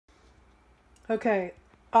Okay,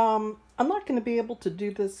 I'm not going to be able to do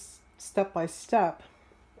this step by step,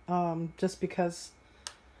 just because,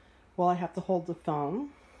 well, I have to hold the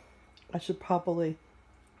phone. I should probably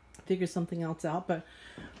figure something else out, but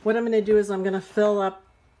what I'm going to do is I'm going to fill up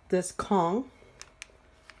this Kong,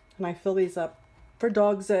 and I fill these up for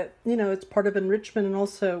dogs that, it's part of enrichment, and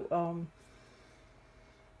also,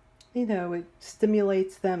 it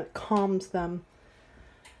stimulates them, it calms them.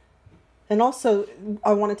 And also,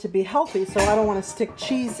 I want it to be healthy, so I don't want to stick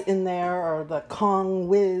cheese in there or the Kong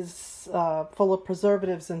Whiz full of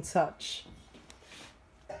preservatives and such.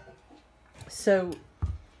 So,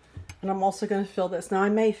 and I'm also going to fill this. Now, I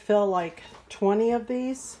may fill like 20 of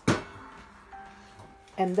these.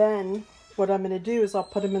 And then what I'm going to do is I'll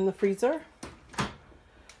put them in the freezer.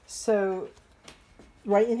 So,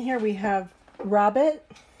 right in here we have rabbit.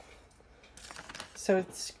 So,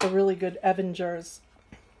 it's a really good Avengers.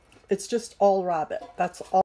 It's just all rabbit. That's all.